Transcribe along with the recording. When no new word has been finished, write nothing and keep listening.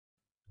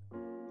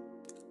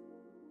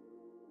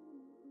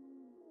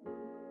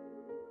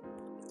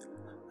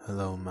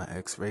Hello, my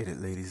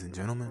X-rated ladies and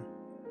gentlemen.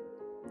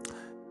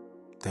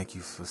 Thank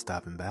you for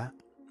stopping by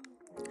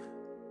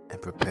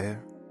and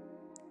prepare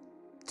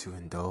to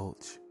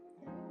indulge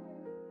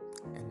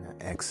in the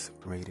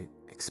X-rated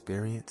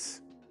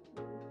experience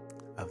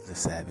of the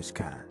savage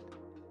kind.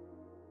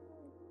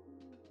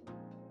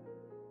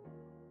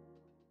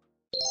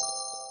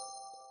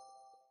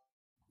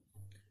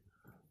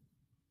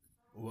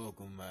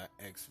 Welcome, my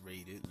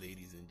X-rated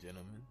ladies and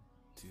gentlemen,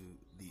 to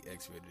the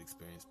X-rated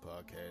experience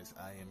podcast.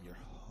 I am your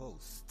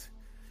host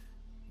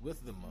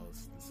with the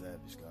most, the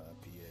savage god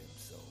PA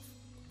himself,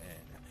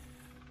 and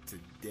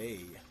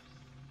today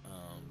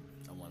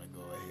I want to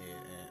go ahead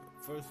and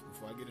first,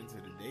 before I get into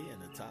the day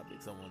and the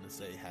topics, I want to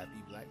say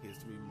Happy Black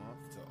History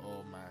Month to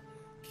all my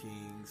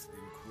kings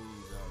and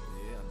queens out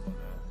there. I'm going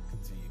to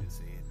continue to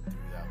say it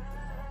throughout the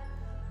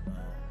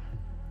month.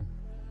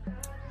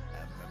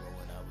 I remember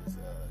when I was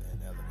in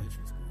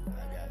elementary school,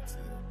 I got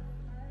to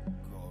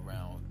go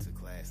around to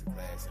class and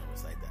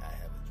recite the I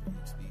Have a Dream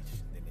speech.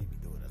 They made me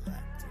do it a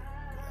lot too,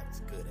 because I was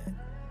good at it.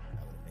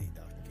 I would have made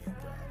Dr. King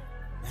proud.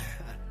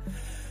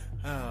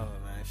 Oh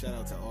man, shout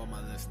out to all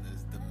my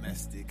listeners,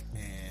 domestic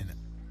and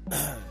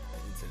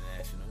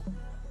international.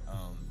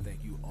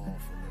 Thank you all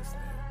for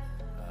listening.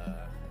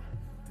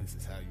 This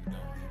is how you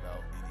don't leave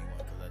out anyone,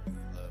 because I do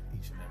love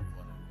each and every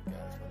one of you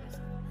guys for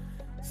listening.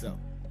 So,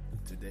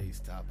 today's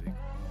topic on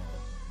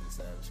the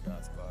Savage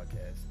Gods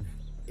podcast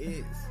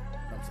is,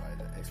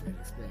 the X-Rated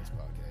Experience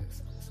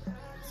podcast. I'm sorry,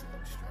 it's a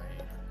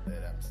strain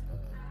that I'm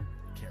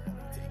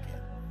currently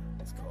taking.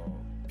 It's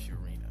called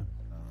Purina.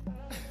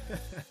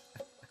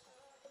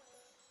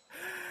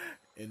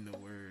 In the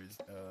words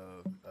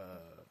of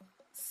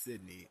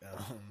Sydney,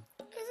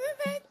 isn't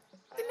that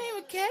the name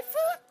of cat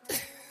food?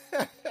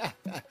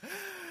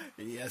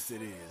 Yes,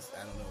 it is.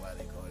 I don't know why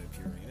they call it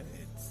Purina.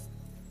 It's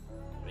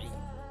great.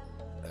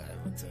 I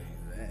will tell you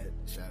that.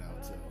 Shout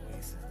out to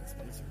Oasis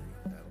Dispensary.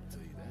 I will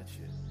tell you that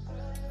shit.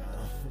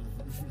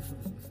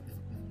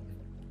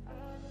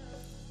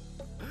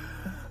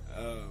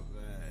 Oh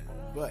man.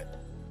 But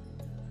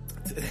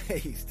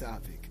today's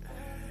topic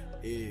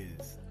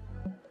is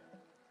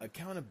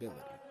accountability.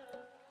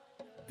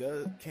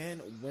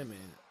 Can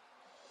women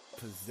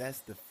possess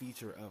the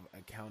feature of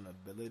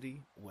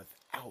accountability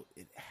without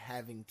it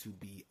having to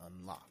be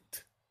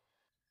unlocked?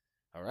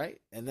 All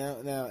right. And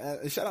now,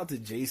 shout out to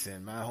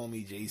Jason, my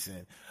homie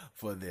Jason,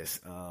 for this.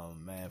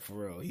 Man,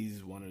 for real,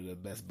 he's one of the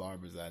best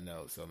barbers I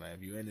know. So, man,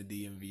 if you're in the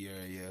DMV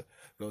area,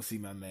 go see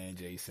my man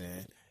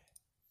Jason.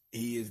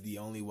 He is the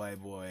only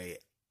white boy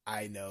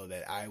I know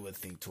that I would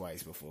think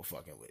twice before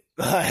fucking with.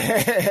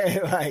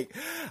 Like,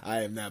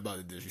 I am not about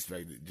to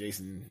disrespect it.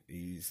 Jason,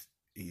 he's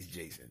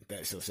Jason.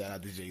 So shout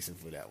out to Jason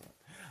for that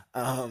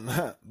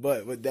one.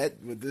 But what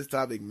this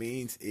topic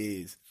means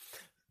is,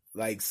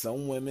 like,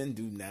 some women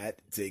do not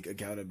take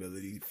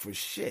accountability for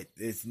shit.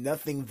 There's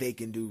nothing they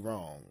can do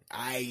wrong.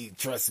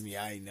 Trust me,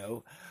 I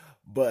know.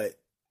 But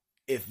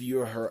if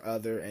you're her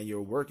other and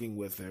you're working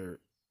with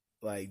her,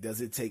 like, does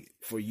it take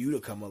for you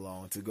to come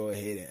along to go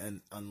ahead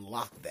and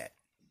unlock that?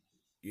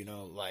 You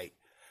know,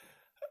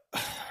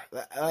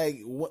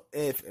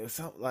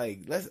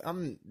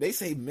 they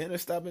say men are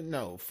stubborn.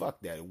 No,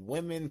 fuck that.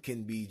 Women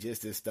can be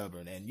just as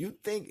stubborn. And you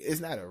think it's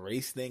not a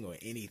race thing or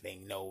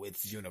anything. No,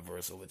 it's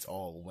universal. It's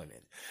all women.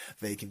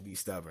 They can be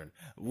stubborn.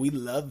 We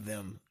love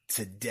them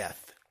to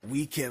death.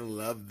 We can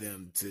love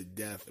them to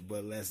death,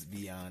 but let's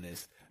be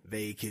honest.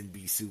 They can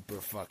be super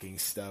fucking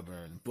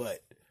stubborn,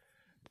 but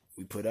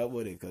we put up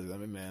with it because,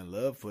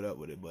 love put up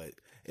with it. But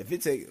if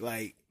it take,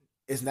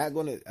 it's not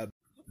going to,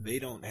 they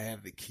don't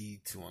have the key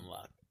to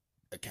unlock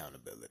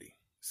accountability.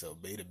 So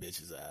beta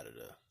bitches are out of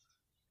the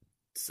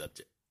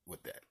subject with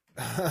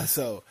that.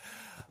 So,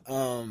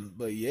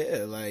 but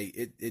yeah,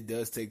 it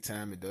does take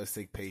time. It does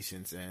take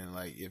patience. And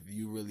if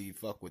you really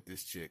fuck with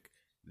this chick,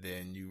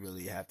 then you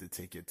really have to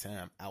take your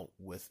time out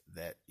with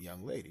that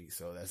young lady.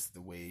 So that's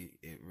the way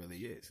it really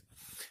is.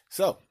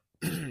 So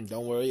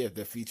don't worry if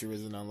the feature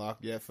isn't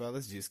unlocked yet,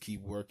 fellas. Just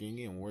keep working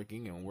and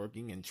working and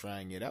working and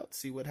trying it out.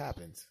 See what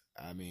happens.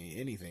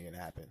 Anything can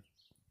happen.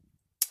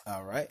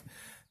 All right.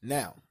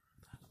 Now,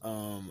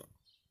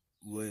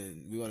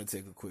 when we want to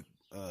take a quick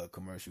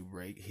commercial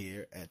break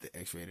here at the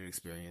X-Rated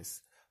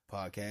Experience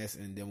podcast,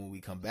 and then when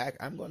we come back,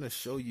 I'm going to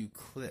show you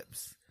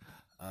clips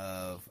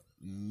of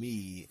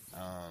me,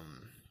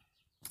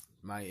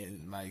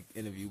 my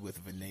interview with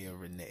Venia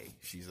Renee.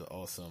 She's an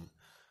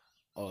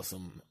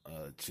awesome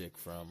chick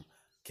from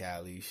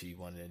Cali. She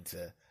wanted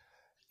to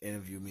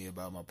interview me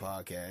about my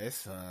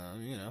podcast,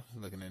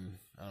 looking in,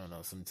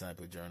 some type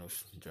of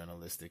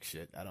journalistic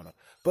shit. I don't know.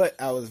 But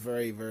I was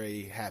very,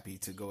 very happy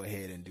to go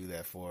ahead and do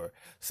that for her.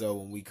 So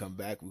when we come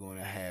back, we're going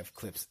to have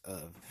clips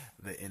of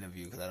the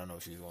interview, because I don't know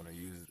if she's going to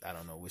I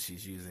don't know what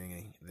she's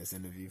using this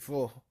interview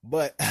for.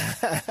 But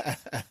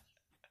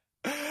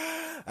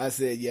I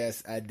said,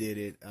 yes, I did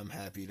it. I'm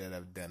happy that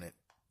I've done it.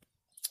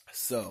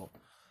 So,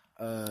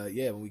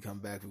 when we come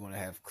back, we're going to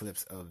have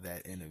clips of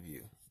that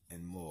interview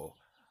and more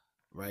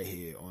right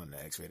here on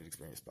the X-Rated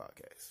Experience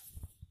podcast.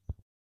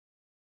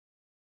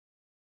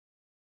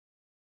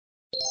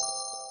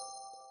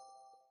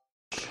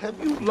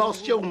 Have you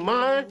lost your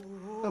mind?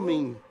 I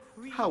mean,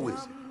 how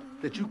is it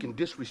that you can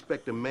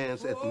disrespect a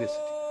man's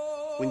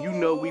ethnicity when you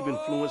know we've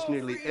influenced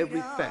nearly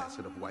every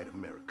facet of white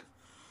America?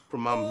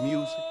 From our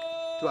music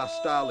to our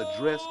style of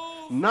dress,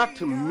 not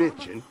to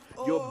mention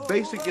your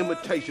basic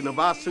imitation of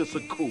our sense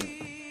of cool.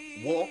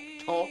 Walk,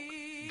 talk,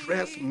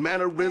 dress,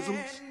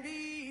 mannerisms.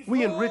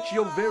 We enrich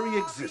your very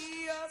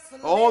existence,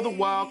 all the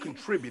while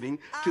contributing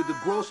to the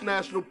gross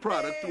national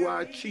product through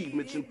our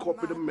achievements in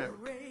corporate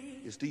America.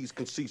 It's these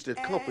conceits that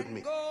comfort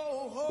me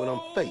when I'm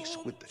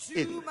faced with the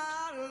ignorant,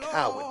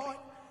 cowardly,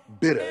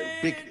 bitter,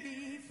 and bigoted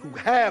who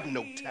have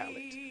no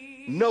talent,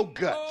 no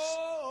guts.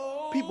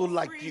 People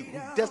like you who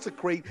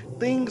desecrate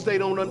things they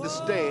don't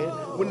understand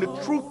when the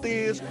truth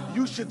is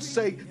you should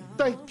say,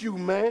 thank you,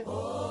 man, and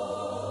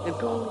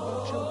go on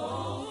about your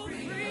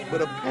way.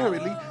 But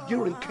apparently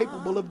you're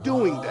incapable of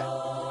doing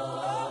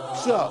that.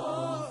 So,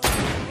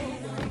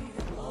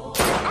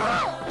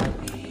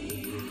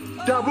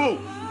 Dabu!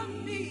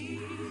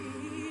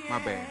 My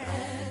bad.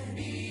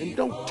 And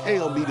don't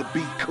tell me to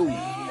be cool.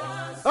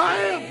 I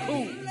am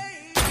cool.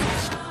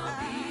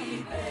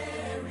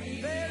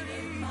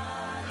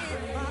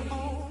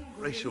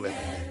 Racial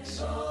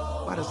evidence.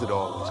 Why does it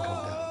always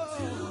come down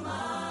to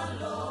that?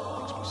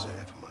 Makes me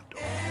sad for my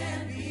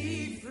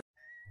daughter.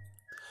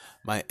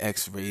 My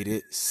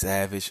X-rated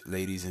savage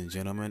ladies and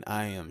gentlemen,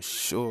 I am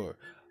sure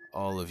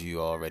all of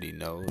you already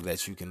know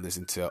that you can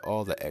listen to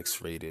all the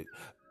X-rated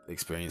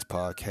experience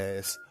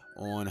podcasts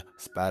on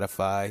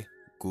Spotify,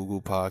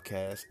 Google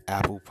Podcasts,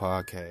 Apple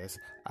Podcasts,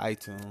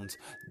 iTunes,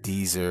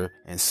 Deezer,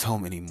 and so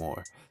many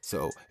more.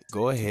 So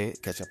go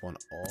ahead, catch up on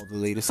all the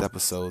latest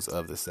episodes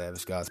of the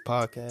Savage Gods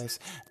podcast,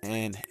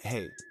 and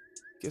hey,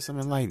 get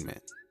some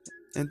enlightenment.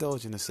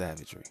 Indulge in the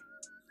savagery.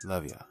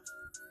 Love y'all.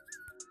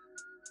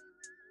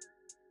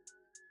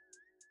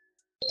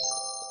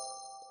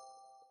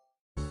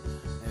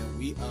 And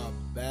we are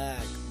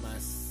back, my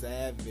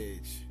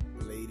savage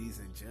ladies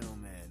and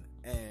gentlemen.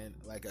 And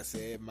like I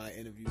said, my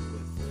interview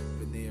with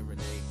Venia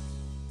Renee,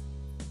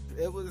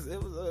 it was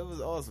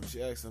awesome.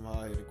 She asked some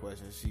hard-hitting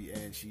questions. She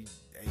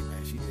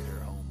did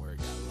her homework.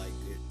 I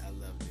liked it. I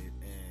loved it.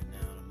 And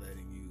now I'm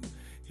letting you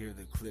hear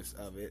the clips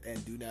of it.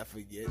 And do not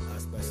forget our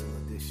special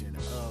edition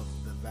of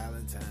the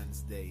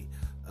Valentine's Day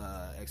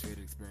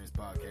X-Rated Experience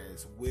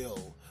podcast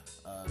will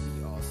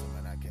be awesome,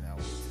 and I cannot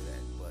wait to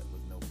that. But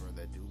with no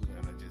further ado,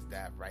 we're gonna just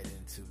dive right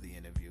into the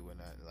interview, and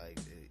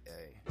just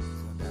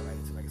gonna dive right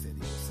into, like I said,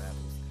 the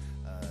saddles.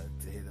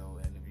 To hit the whole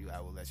interview, I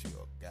will let you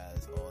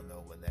guys all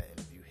know when that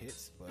interview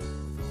hits. But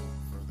without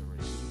further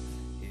ado,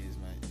 here's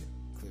my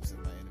clips of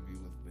my interview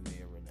with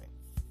Venia Renee.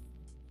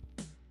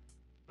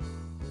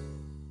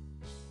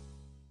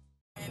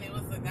 And it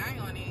was a guy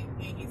on it,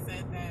 and he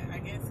said that I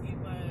guess he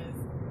was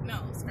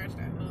scratch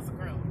that. It was a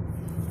girl,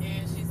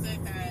 and she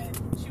said that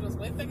she was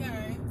with the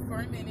guy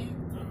for a minute,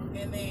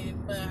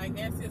 and but I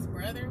guess his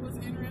brother was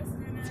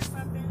interested in her or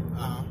something,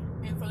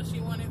 and so she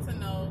wanted to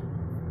know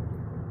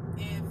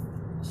if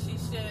she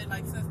should,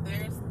 like, since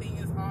their thing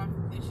is off,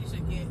 if she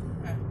should get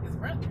his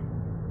brother.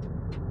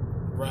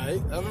 Right,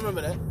 I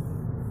remember that.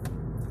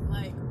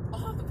 Like,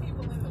 all the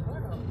people in the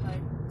world,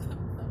 like, the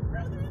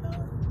brother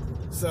though.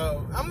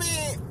 So, I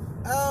mean,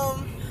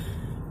 I'm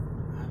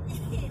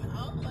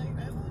like,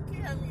 that little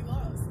kid had me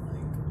lost.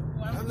 Like,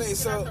 why would you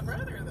get the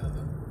brother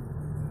though?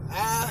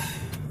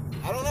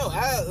 I don't know.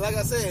 Like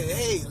I said,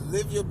 hey,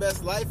 live your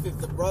best life. If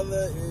the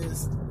brother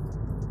is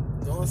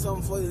doing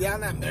something for you, y'all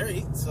not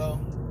married, so.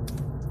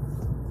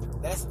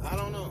 I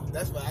don't know.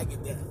 That's why I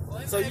get that.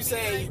 Well, so you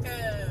saying? Like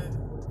I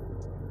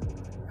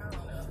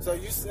don't know. So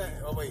you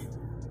saying? Oh wait.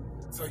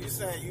 So you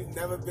saying you've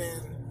never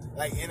been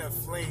like in a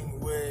fling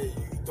where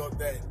you thought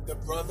that the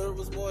brother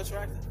was more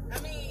attractive? I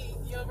mean,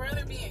 your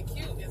brother being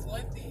cute is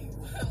one thing,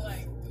 but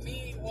like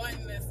me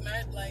wanting to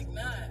smash, like,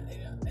 nah,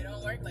 it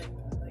don't work like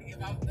that. Like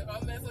if I'm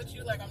messing with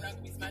you, like I'm not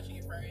gonna be smashing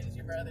your friends,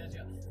 your brothers,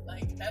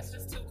 like that's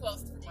just too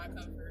close for my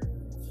comfort.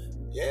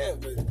 Yeah,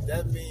 but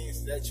that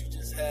means that you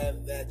just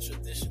have that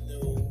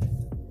traditional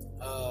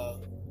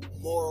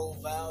moral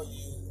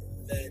value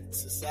that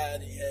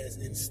society has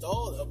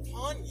installed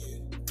upon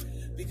you,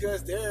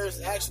 because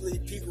there's actually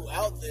people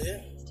out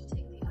there,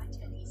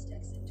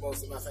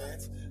 most of my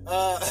fans,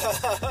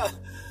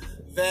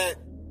 that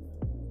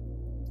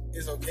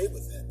is okay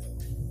with that though.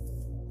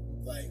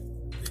 Like,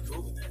 they're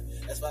cool with that.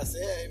 That's why I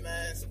say, hey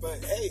man,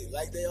 but hey,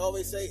 like they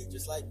always say,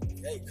 just like,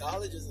 hey,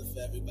 college isn't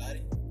for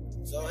everybody.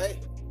 So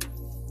hey,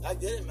 I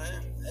get it,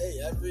 man.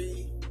 Hey, I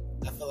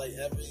feel like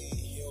every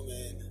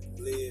human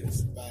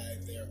lives by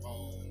their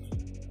own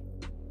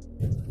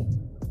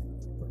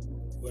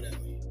whatever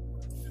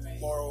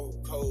moral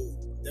code.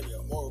 There we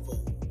go, moral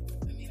code.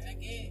 I mean, I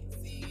get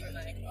seeing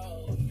like,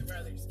 oh, your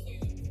brother's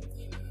cute.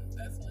 You know,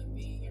 that's one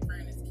thing. Your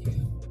friend is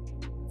cute.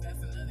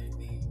 That's another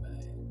thing.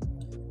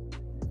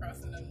 But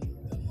crossing them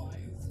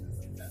lines,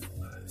 that's a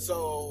lot.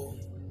 So,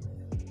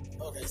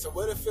 okay. So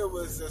what if it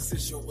was a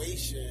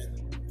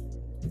situation?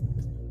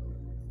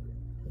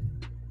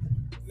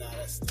 Nah,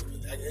 that's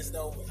stupid. I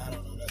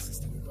don't know. That's a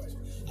stupid question.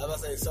 I was about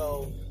to say,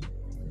 so,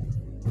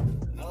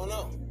 I don't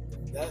know.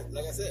 that,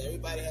 like I said,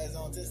 everybody has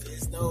their own taste.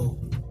 It's no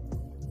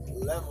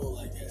level,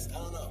 I guess. I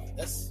don't know.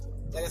 That's,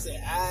 like I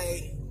said,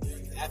 I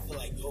feel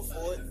like go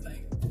for it.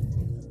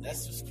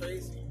 That's just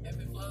crazy. If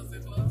it flows,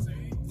 it flows,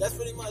 right? That's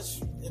pretty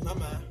much in my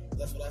mind.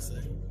 That's what I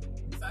say.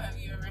 So have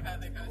you ever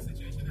had that kind of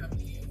situation happen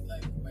to you,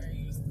 like where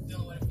you was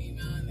dealing with a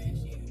female and then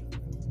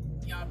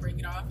y'all break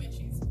it off and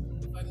she's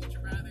fucking with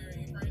your brother or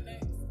your friend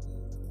next?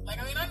 Like,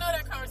 I mean, I know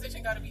that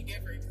conversation got to be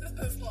different.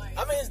 It's like,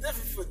 I mean, it's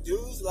different for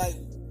dudes. Like,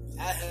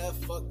 I have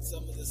fucked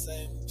some of the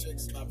same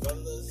chicks my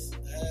brothers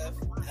have,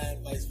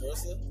 and vice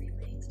versa.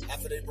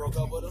 After they broke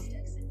up with them,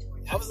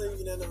 I wasn't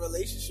even in a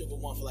relationship with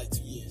one for like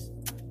 2 years.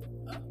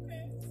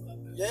 Okay.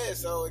 Yeah,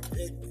 so I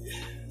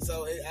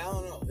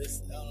don't know. I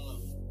don't know.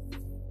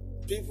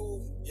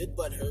 People get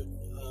butthurt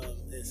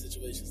in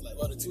situations like,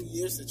 well, the 2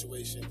 year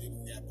situation,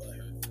 people got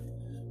butthurt.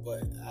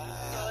 But so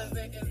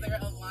is there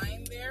a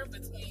line there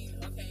between,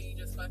 okay, you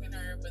just fucking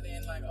her, but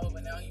then like, oh,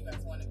 but now you guys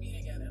want to be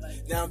together?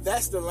 Like, now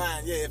that's the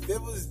line. Yeah, if it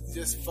was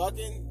just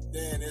fucking,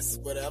 then it's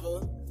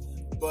whatever.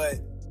 But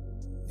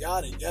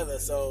y'all together,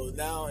 so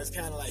now it's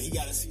kind of like he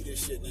got to see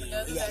this shit now.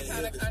 Doesn't that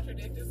kind of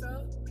contradict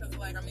itself? Because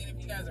like, I mean, if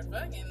you guys are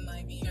fucking,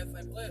 like, you guys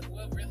like,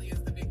 what really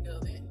is the big deal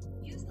then?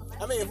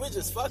 I mean, if we're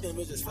just fucking.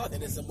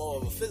 It's a more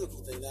of a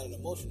physical thing, not an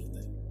emotional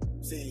thing.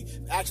 See,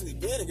 actually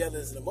being together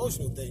is an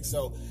emotional thing.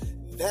 So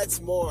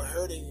that's more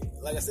hurting.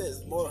 Like I said,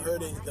 it's more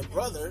hurting the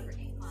brother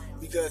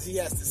because he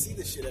has to see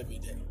this shit every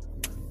day.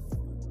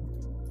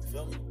 You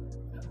feel me?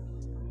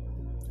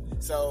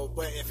 So,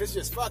 but if it's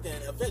just fucking,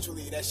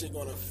 eventually that shit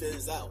gonna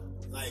fizz out.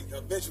 Like,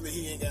 eventually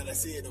he ain't gotta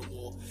see it no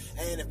more.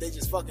 And if they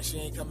just fucking, she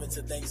ain't coming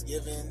to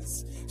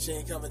Thanksgivings, she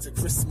ain't coming to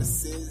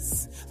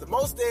Christmases. The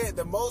most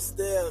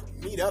they'll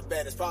meet up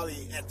at is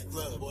probably at the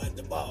club or at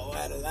the bar or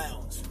at a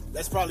lounge.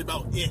 That's probably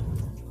about it.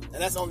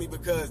 And that's only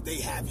because they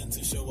happen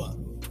to show up.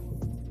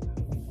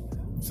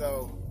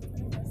 So,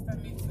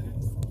 That makes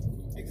sense.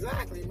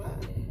 exactly,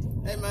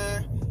 man. Hey,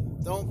 man,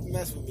 don't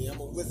mess with me. I'm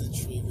a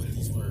wizardry with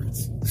these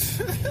words.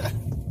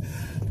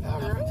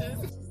 All right.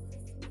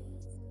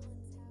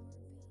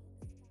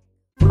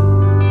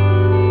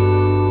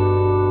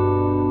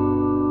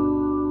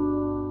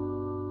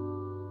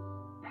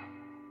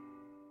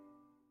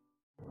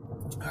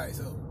 Alright,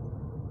 so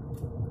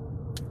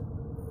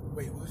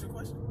wait, what was your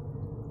question?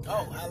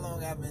 Oh, how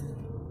long I've been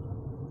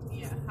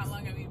How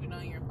long have you been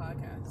on your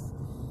podcast?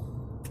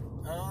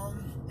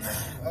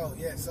 oh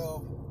yeah,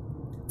 so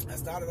I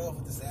started off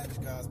with the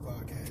Savage Cause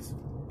podcast.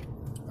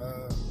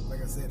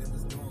 Like I said, it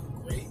was doing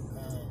great,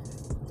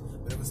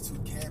 but it was too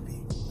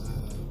campy.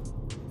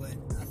 But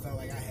I felt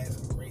like I had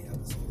some great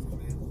episodes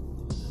on it,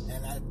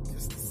 and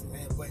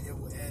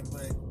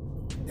but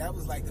that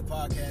was like the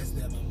podcast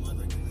that my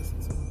mother could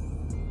listen to.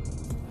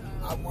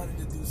 I wanted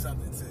to do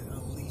something to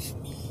unleash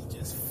me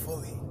just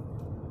fully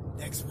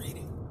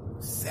X-rated,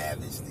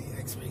 savagely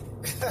X-rated.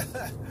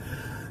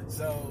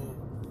 So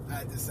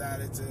I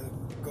decided to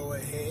go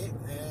ahead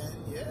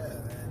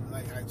and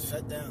like I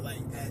shut down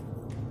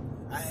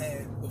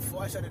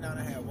before I shut it down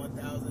I had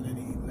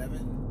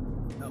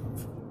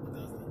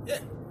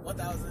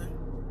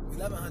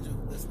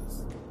 1,100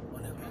 listeners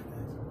on that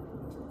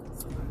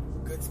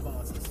podcast. Good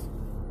sponsors.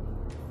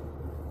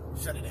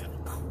 Shut it down.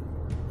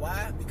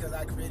 Why? Because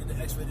I created the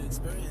X-rated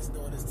experience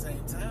during this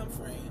same time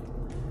frame,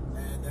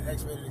 and the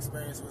X-rated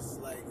experience was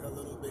like a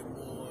little bit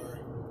more.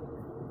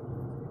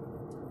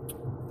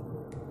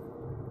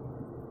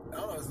 I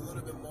don't know. It's a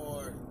little bit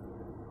more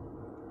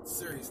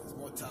serious. It's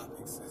more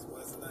topics. It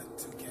wasn't nothing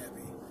too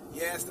campy.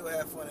 Yeah, I still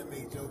have fun and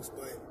make jokes,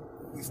 but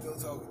we still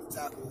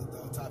tackle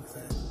the topics.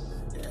 And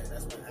yeah,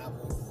 that's when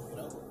Apple,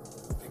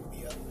 picked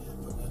me up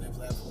and put me on their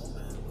platform,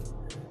 and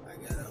I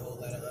got a whole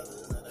lot of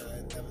others, and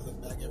I never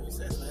looked back ever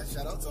since, man.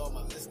 Shout out to all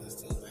my listeners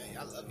too, man.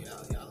 I love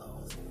y'all. Y'all are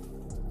awesome.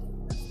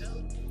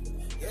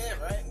 Yeah,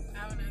 right? I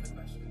have another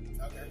question.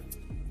 Okay.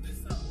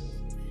 So, I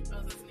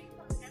was listening to a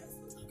podcast,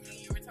 and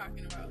you were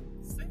talking about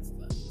sex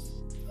clubs.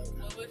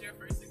 Okay. What was your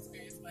first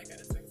experience like at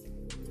a sex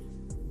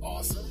club?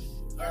 Awesome.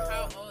 Or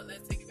how old,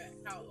 let's take it back,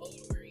 how old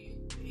were you,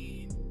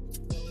 and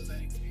what was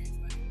that experience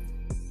like?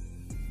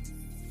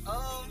 I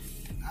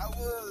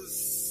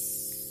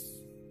was...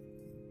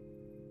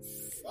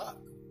 Fuck.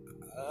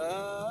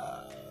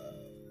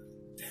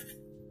 Damn it.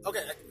 Okay,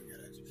 I can get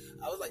at you.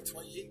 I was like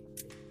 28,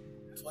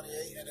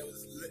 and it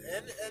was,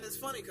 and it's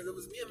funny because it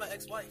was me and my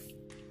ex-wife.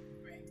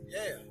 Right.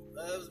 Yeah, it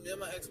was me and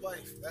my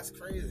ex-wife. That's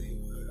crazy.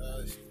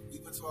 We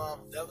went to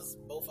that was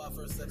both our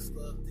first sex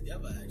club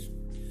together,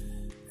 actually.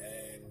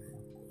 And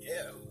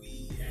yeah,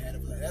 we had a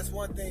blast. That's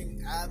one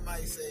thing I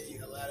might say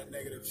a lot of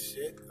negative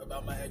shit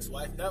about my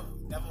ex-wife. Never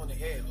on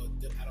the air, or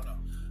I don't know.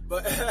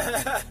 But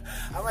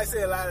I might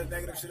say a lot of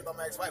negative shit about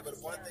my ex-wife, but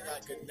one thing I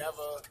could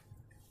never,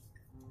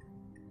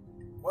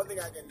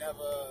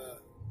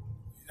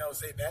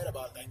 say bad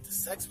about, like, the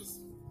sex was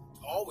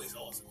always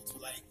awesome. It's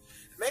like,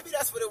 maybe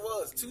that's what it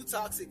was. Two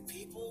toxic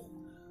people,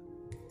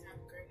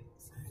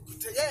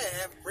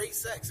 have great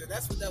sex, and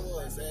that's what that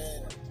was.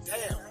 And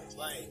damn,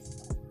 like,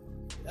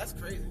 that's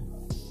crazy.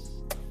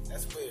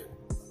 That's weird.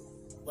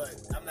 But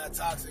I'm not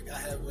toxic. I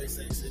have great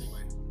sex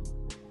anyway.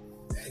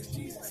 Ask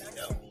Jesus, he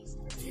know.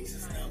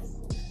 Jesus know.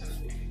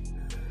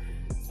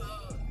 So,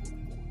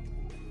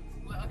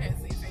 well, okay,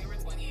 so you say you were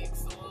 28,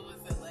 so what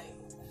was it like?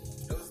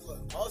 It was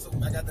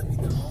awesome. I got to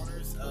meet the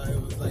owners.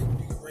 It was like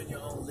you could bring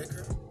your own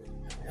liquor,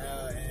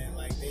 and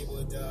like they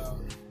would.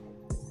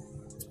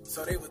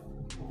 So they would.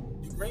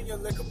 You bring your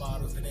liquor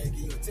bottles, and they give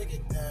you a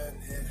ticket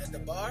at the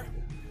bar.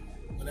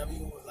 Whenever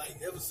you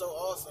like, it was so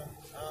awesome.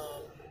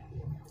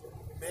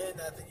 Man,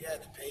 I think you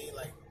had to pay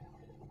like.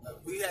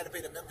 We had to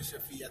pay the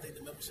membership fee. I think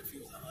the membership fee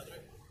was $100.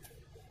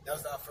 That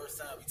was our first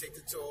time. We take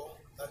the tour,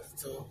 loved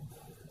the tour.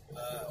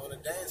 On the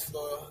dance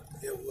floor,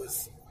 it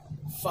was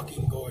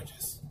fucking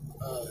gorgeous.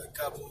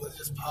 Couple was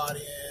just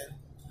partying,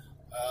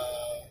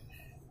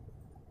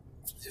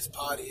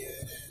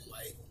 and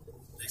like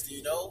next thing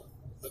you know,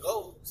 look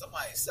over,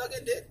 somebody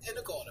sucking dick in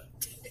the corner.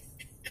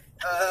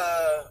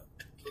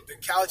 The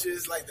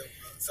couches, like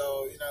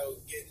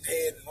getting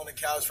head on the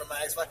couch from my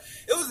ex-wife.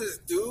 It was this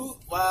dude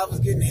while I was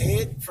getting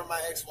head from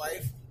my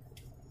ex-wife,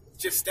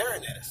 just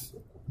staring at us.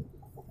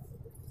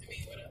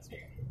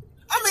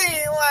 I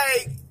mean,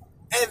 what else?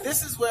 And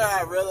this is where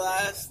I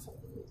realized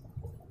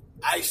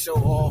I show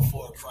off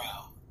for a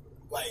crowd.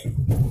 Like,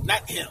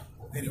 not him,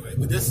 anyway.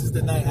 But this is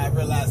the night I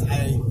realized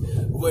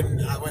when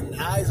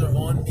eyes are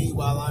on me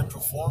while I'm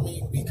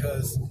performing,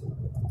 because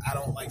I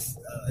don't like,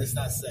 it's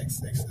not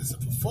sex. It's a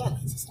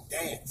performance. It's a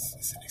dance.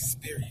 It's an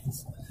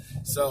experience.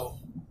 So,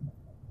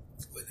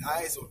 when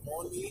eyes are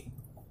on me,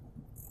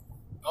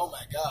 oh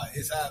my God,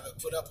 it's either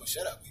put up or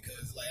shut up,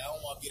 because like I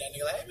don't want to be that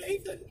nigga like, hey man, he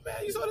couldn't,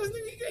 man, you saw this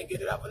nigga, he can't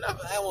get it up enough.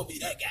 I don't want to be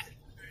that guy.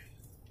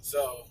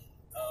 So,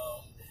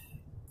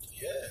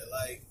 yeah,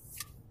 like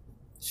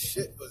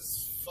shit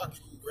was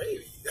fucking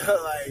gravy.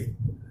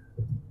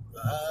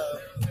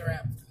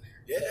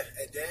 Yeah,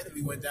 and then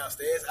we went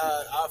downstairs.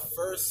 Our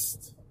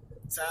first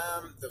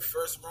time, the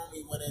first room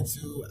we went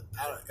into,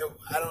 I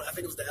think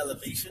it was the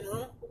elevation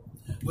room,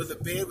 where the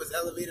bed was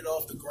elevated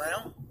off the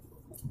ground.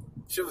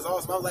 Shit was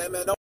awesome. I was like,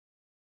 man, don't.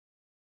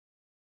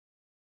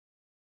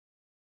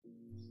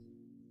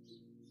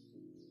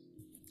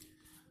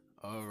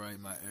 All right,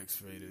 my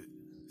X-rated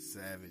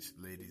savage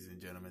ladies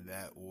and gentlemen,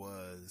 that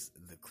was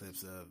the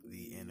clips of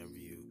the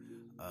interview,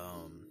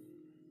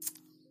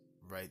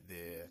 right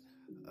there.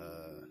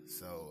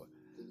 So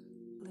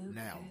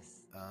now,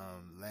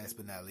 last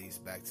but not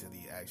least, back to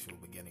the actual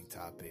beginning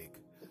topic.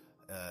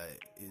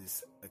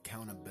 Is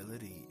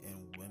accountability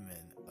in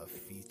women a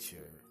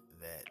feature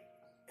that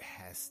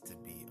has to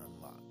be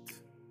unlocked?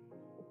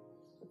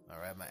 All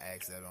right, I'm gonna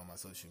ask that on my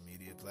social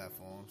media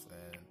platforms,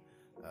 and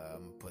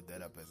I'm gonna put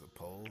that up as a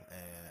poll,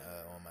 and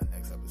on my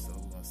next episode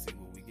we're gonna see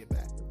what we get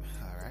back.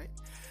 All right,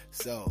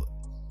 so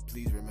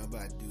please remember,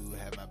 I do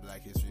have my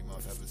Black History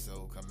Month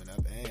episode coming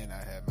up, and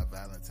I have my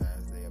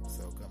Valentine's Day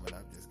episode coming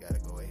up. Just gotta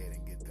go ahead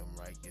and get them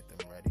right, get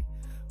them ready.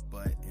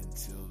 But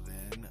until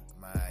then,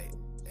 my